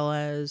as well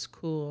as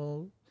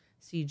cool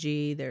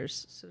CG,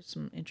 there's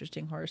some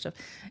interesting horror stuff.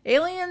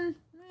 Alien,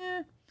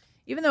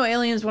 even though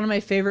Alien is one of my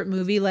favorite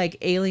movie, like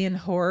alien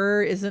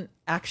horror isn't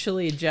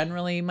actually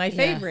generally my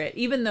favorite.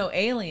 Even though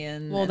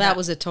Alien, well, that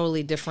was a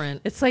totally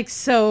different. It's like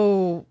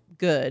so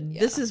good. Yeah.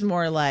 This is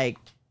more like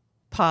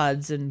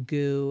pods and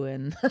goo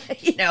and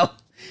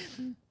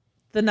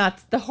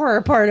the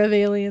horror part of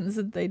Aliens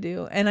that they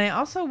do. And I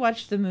also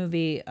watched the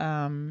movie.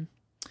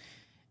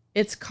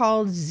 It's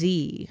called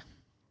Z.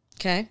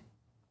 Okay.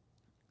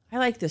 I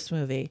like this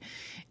movie.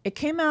 It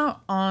came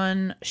out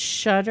on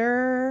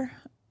Shudder.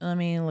 Let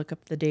me look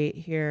up the date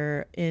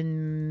here.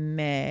 In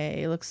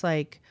May. It looks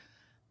like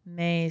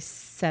May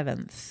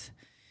 7th.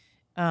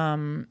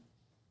 And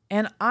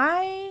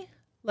I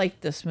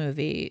like this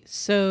movie.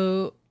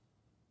 So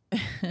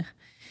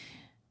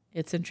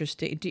it's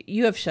interesting.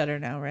 You have Shudder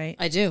now, right?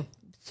 I do.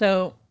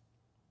 So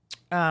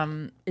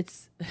I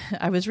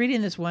was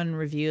reading this one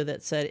review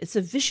that said it's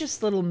a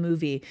vicious little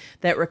movie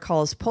that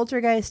recalls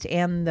Poltergeist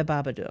and The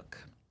Babadook.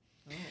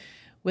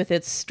 With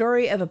its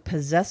story of a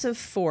possessive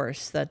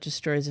force that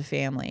destroys a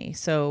family.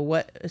 So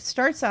what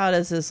starts out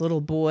as this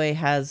little boy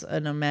has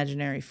an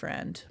imaginary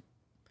friend.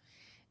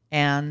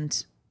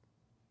 And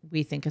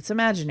we think it's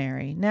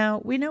imaginary.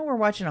 Now, we know we're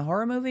watching a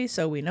horror movie,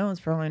 so we know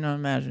it's probably not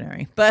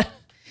imaginary. But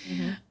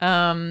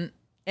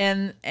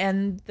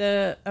and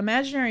the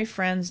imaginary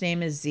friend's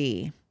name is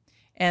Z.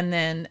 And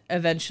then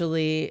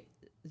eventually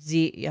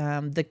Z,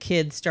 the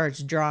kid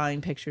starts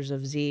drawing pictures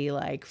of Z,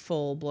 like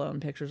full-blown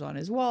pictures on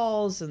his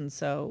walls, and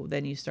so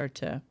then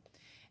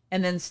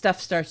and then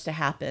stuff starts to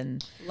happen,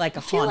 like a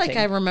haunting. I feel like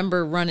I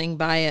remember running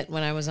by it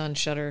when I was on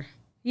Shudder.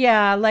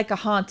 Yeah, like a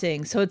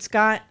haunting. So it's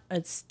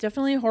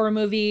definitely a horror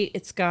movie.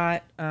 It's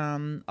got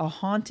a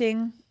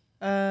haunting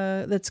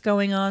that's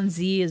going on.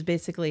 Z is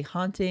basically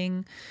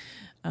haunting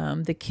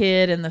the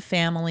kid and the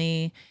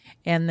family.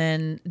 And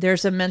then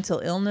there's a mental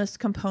illness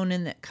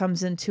component that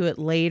comes into it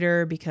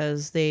later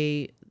because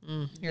they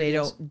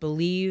don't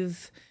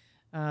believe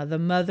the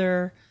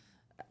mother,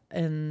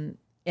 and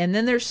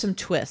then there's some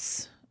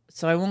twists.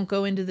 So I won't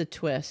go into the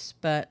twists,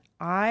 but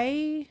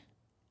I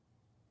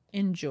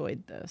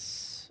enjoyed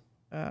this.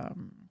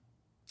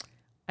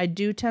 I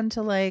do tend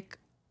to like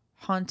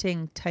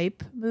haunting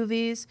type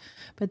movies,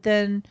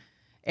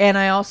 and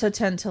I also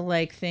tend to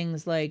like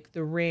things like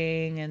The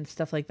Ring and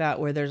stuff like that,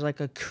 where there's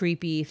like a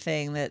creepy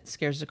thing that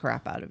scares the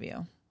crap out of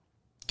you.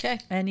 Okay.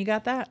 And you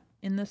got that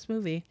in this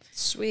movie.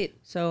 Sweet.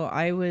 So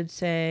I would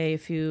say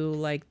if you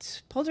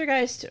liked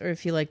Poltergeist, or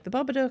if you like The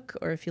Babadook,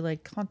 or if you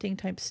like haunting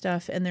type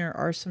stuff, and there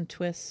are some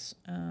twists,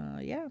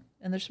 and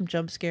there's some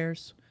jump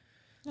scares.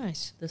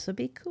 Nice. This would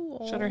be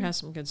cool. Shudder has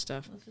some good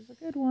stuff. This is a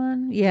good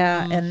one.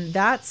 Yeah,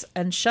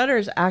 and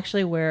Shudder's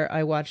actually where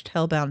I watched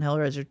Hellbound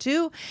Hellraiser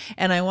 2,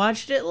 and I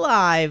watched it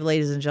live,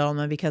 ladies and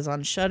gentlemen, because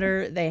on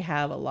Shudder they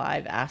have a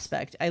live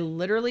aspect. I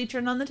literally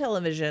turned on the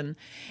television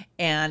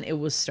and it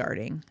was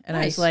starting. And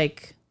I was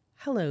like,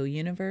 hello,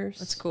 universe.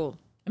 That's cool.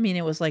 I mean,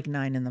 it was like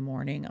 9 a.m.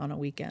 on a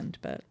weekend,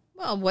 but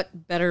well,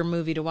 what better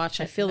movie to watch?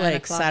 I feel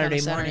like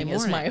Saturday morning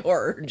is my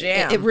horror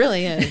jam. It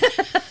really is.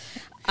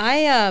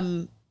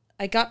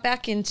 I got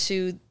back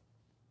into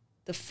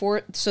the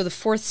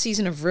fourth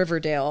season of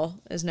Riverdale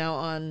is now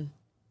on.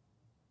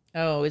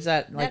 Oh, is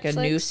that like Netflix?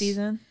 A new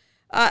season?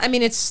 I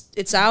mean,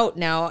 it's out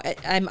now.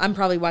 I'm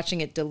probably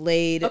watching it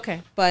delayed.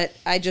 Okay, but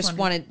I just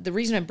wanted, the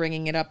reason I'm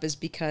bringing it up is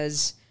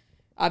because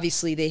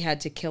obviously they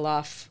had to kill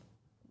off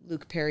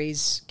Luke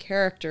Perry's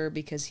character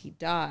because he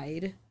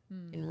died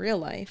in real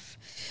life,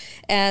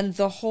 and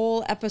the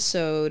whole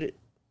episode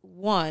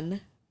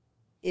 1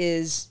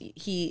 is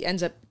he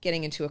ends up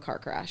getting into a car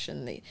crash,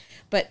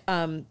 but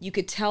you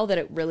could tell that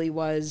it really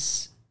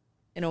was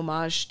an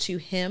homage to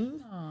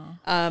him.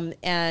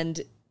 And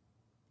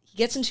he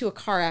gets into a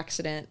car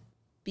accident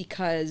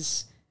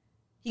because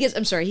he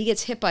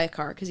gets hit by a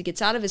car because he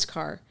gets out of his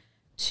car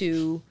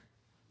to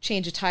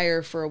change a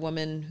tire for a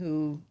woman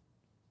who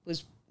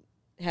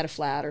had a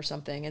flat or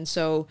something. And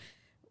so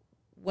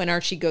when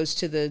Archie goes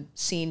to the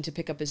scene to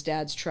pick up his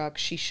dad's truck,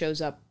 she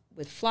shows up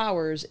with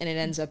flowers, and it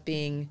ends up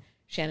being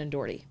Shannon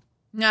Doherty.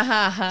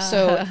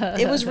 So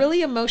it was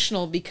really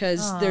emotional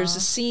because there's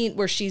a scene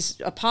where she's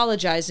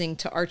apologizing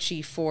to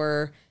Archie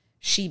for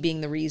she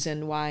being the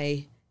reason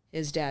why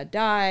his dad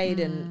died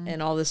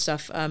and all this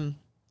stuff.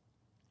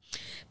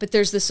 But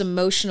there's this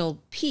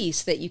emotional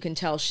piece that you can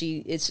tell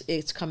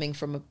it's coming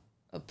from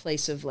a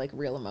place of like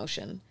real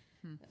emotion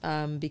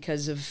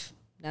because of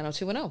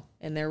 90210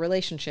 and their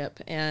relationship.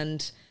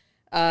 And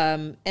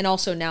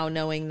also now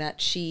knowing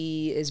that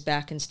she is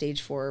back in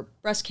stage 4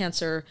 breast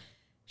cancer.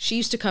 She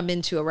used to come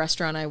into a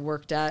restaurant I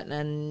worked at,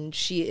 and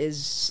she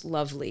is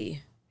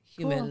lovely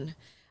human.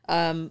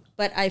 Cool.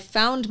 But I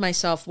found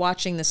myself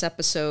watching this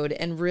episode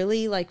and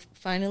really like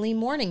finally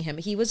mourning him.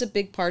 He was a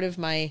big part of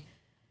my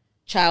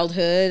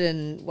childhood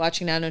and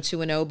watching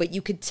 90210, but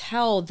you could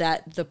tell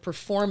that the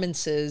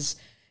performances,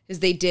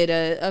 is they did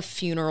a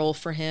funeral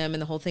for him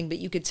and the whole thing, but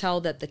you could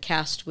tell that the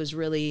cast was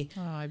really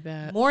I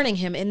bet. mourning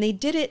him, and they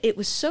did it. It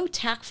was so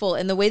tactful,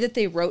 and the way that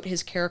they wrote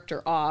his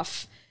character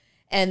off.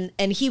 And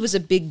he was a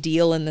big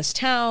deal in this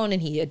town,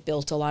 and he had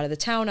built a lot of the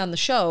town on the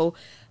show.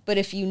 But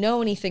if you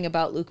know anything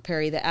about Luke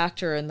Perry, the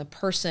actor and the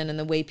person, and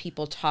the way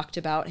people talked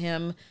about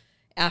him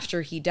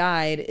after he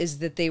died, is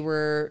that they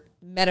were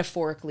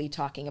metaphorically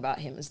talking about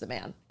him as the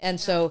man. And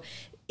so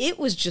it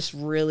was just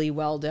really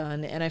well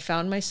done. And I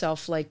found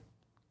myself like,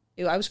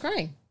 I was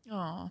crying.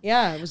 Oh,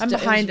 yeah. It was. I'm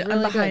behind. It was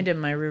really I'm behind good. in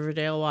my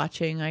Riverdale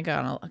watching. I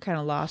kind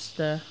of lost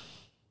the.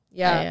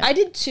 Yeah, I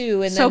did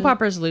too. And soap then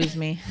operas lose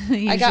me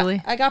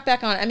usually. I got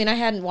back on. I mean, I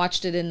hadn't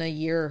watched it in a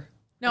year.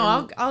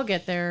 No, I'll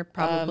get there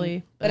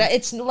probably. But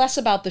it's less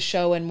about the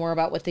show and more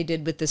about what they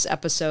did with this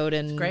episode.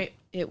 And great.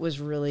 It was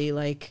really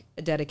like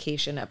a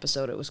dedication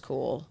episode. It was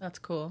cool. That's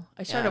cool.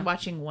 I started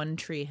watching One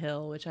Tree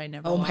Hill, which I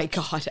never. Oh watched. my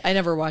god, I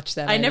never watched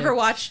that. I never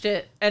watched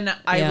it, and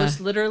I was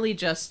literally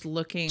just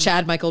looking.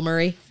 Chad Michael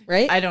Murray,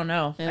 right? I don't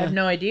know. I have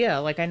no idea.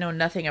 Like I know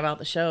nothing about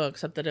the show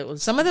except that it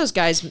was. Some of those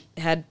guys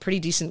had pretty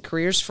decent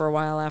careers for a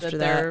while after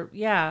that.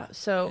 Yeah.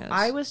 So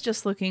I was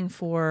just looking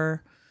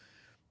for.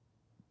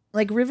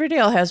 Like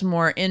Riverdale has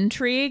more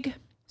intrigue.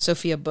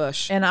 Sophia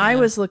Bush. And I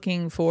was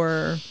looking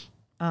for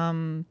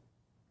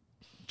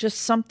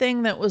just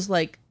something that was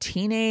like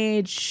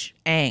teenage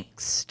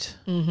angst.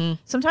 Mm-hmm.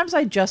 Sometimes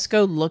I just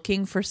go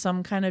looking for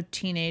some kind of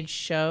teenage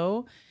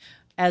show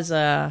as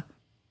a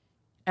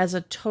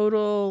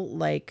total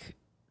like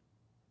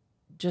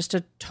just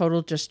a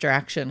total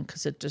distraction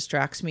because it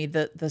distracts me.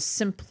 The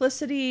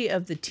simplicity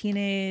of the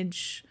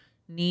teenage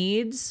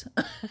needs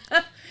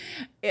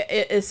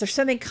is there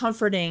something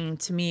comforting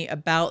to me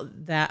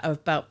about that,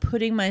 about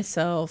putting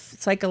myself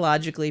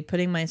psychologically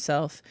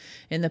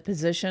in the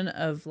position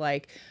of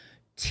like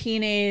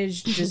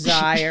teenage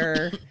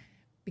desire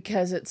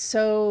because it's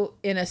so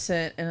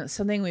innocent and it's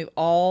something we've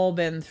all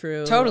been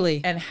through.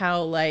 Totally. And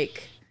how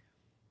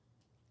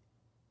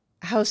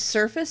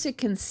surface it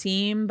can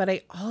seem, but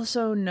I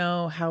also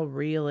know how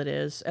real it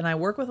is. And I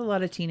work with a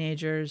lot of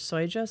teenagers, so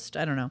I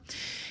don't know.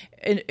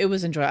 It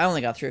was enjoyable. I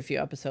only got through a few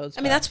episodes.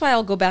 I mean, that's why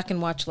I'll go back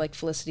and watch like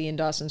Felicity and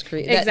Dawson's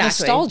Creek. Exactly. That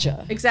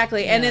nostalgia.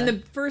 Exactly. Yeah. And in the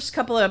first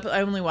couple of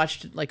I only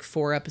watched like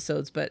 4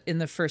 episodes, but in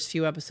the first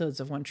few episodes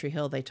of One Tree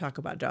Hill, they talk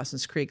about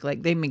Dawson's Creek.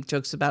 Like they make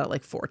jokes about it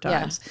like 4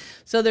 times. Yeah.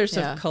 So there's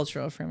a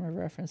cultural frame of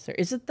reference there.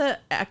 Is it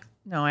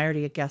no, I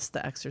already guessed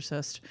The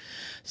Exorcist.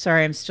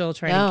 Sorry, I'm still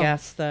trying to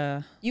guess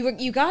the...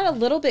 You got a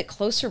little bit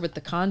closer with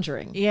The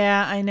Conjuring.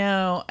 Yeah, I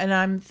know. And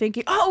I'm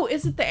thinking,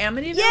 is it the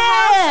Amityville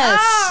House?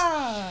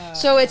 Ah!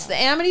 So it's the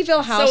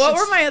Amityville house. So what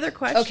were my other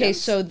questions? Okay,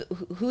 so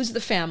who's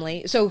the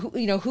family? So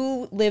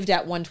who lived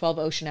at 112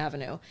 Ocean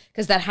Avenue?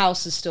 Because that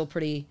house is still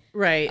pretty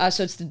right.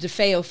 So it's the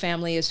DeFeo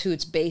family is who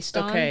it's based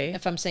on. Okay.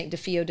 If I'm saying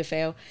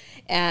DeFeo,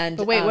 and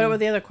But wait, what were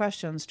the other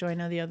questions? Do I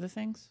know the other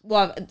things?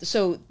 Well,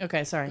 so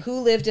okay, sorry.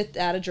 Who lived at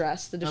that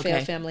address? The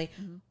DeFeo family.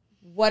 Mm-hmm.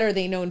 What are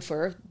they known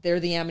for? They're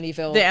the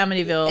Amityville. The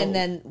Amityville. And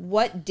then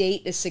what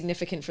date is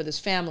significant for this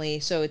family?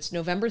 So it's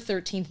November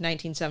 13th,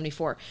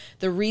 1974.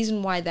 The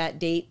reason why that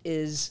date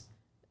is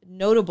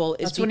notable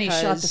is that's when he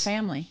shot the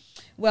family.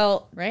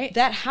 Well, right?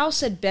 That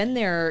house had been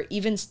there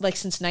even like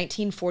since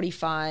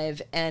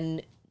 1945,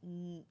 and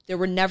there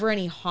were never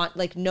any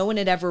no one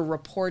had ever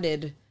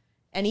reported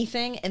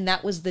anything, and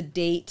that was the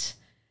date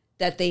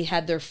that they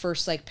had their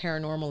first like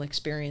paranormal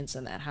experience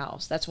in that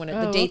house. That's when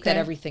the date that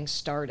everything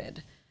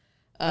started.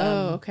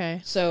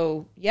 Okay.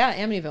 So yeah,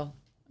 Amityville.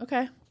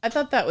 Okay. I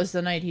thought that was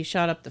the night he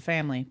shot up the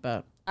family,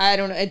 but I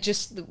don't know. It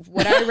just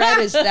what I read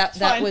is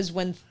that was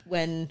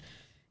when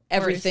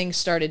everything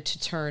started to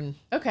turn.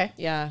 Okay.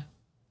 Yeah.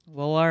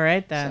 Well, all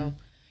right then.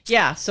 So.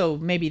 Yeah. So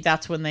maybe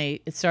that's when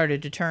it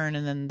started to turn,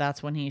 and then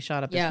that's when he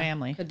shot up his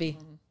family. Could be.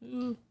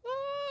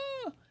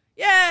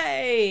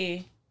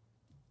 Yay!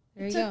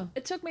 There you go.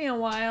 It took me a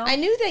while. I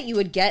knew that you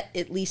would get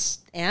at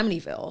least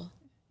Amityville.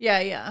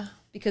 Yeah.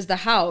 Because the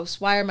house,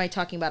 why am I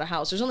talking about a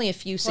house? There's only a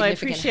few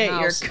significant houses. I appreciate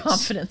your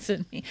confidence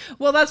in me.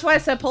 Well, that's why I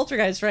said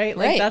Poltergeist, right?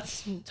 Like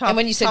that's top. And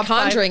when you said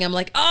Conjuring, 5. I'm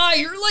like,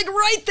 you're like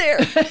right there.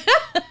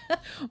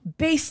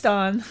 Based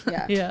on.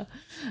 Yeah.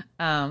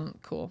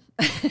 Cool.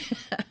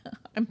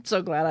 I'm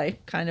so glad I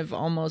kind of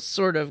almost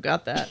sort of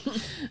got that.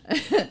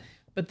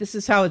 But this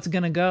is how it's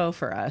going to go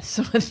for us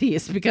with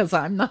these, because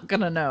I'm not going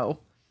to know.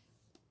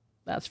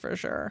 That's for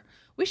sure.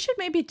 We should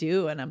maybe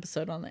do an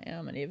episode on the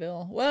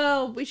Amityville.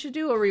 Well, we should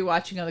do a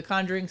rewatching of the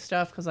Conjuring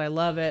stuff because I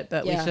love it.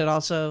 But we should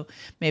also,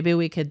 maybe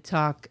we could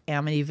talk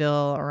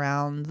Amityville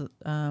around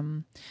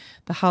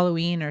the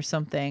Halloween or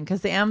something.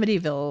 Because the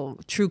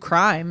Amityville true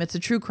crime, it's a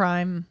true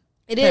crime.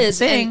 It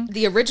is. And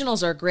the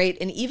originals are great.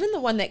 And even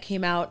the one that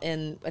came out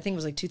in, I think it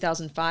was like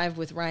 2005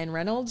 with Ryan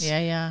Reynolds.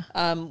 Yeah.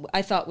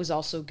 I thought was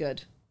also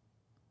good.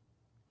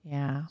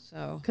 Yeah.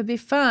 So could be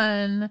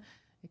fun.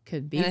 It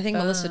could be. And I think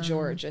fun. Melissa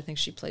George, I think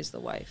she plays the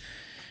wife.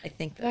 I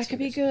think that could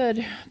be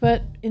good.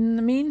 But in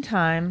the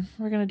meantime,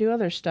 we're going to do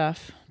other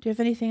stuff. Do you have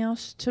anything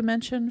else to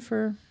mention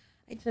for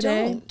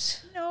today? I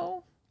don't.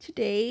 No,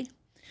 today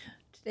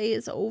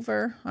is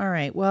over. All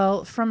right.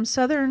 Well, from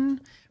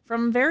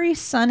very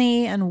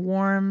sunny and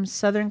warm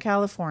Southern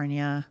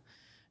California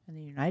in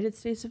the United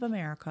States of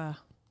America,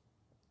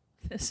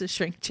 this is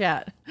Shrink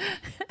Chat.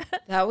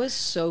 That was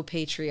so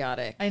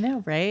patriotic. I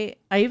know, right?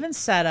 I even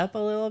sat up a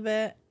little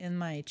bit in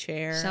my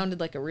chair. Sounded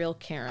like a real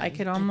Karen. I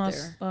could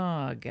almost...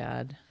 Oh,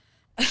 God.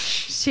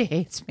 She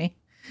hates me.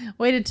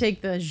 Way to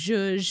take the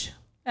zhuzh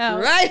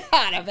out. Right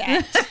out of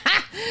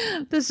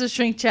it. This is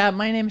Shrink Chat.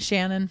 My name's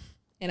Shannon.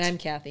 And I'm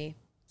Kathy.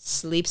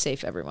 Sleep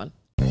safe, everyone.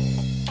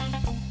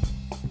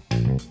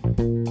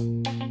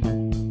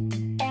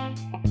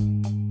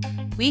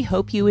 We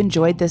hope you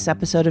enjoyed this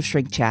episode of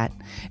Shrink Chat.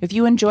 If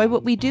you enjoy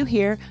what we do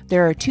here,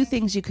 there are 2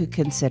 things you could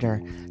consider: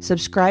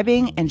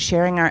 subscribing and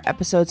sharing our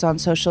episodes on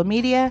social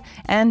media,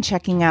 and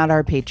checking out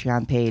our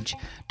Patreon page.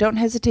 Don't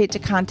hesitate to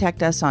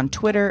contact us on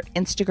Twitter,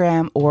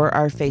 Instagram, or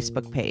our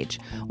Facebook page.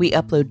 We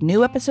upload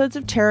new episodes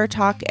of Terror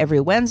Talk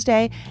every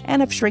Wednesday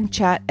and of Shrink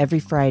Chat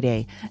every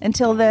Friday.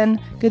 Until then,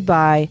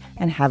 goodbye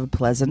and have a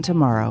pleasant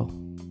tomorrow.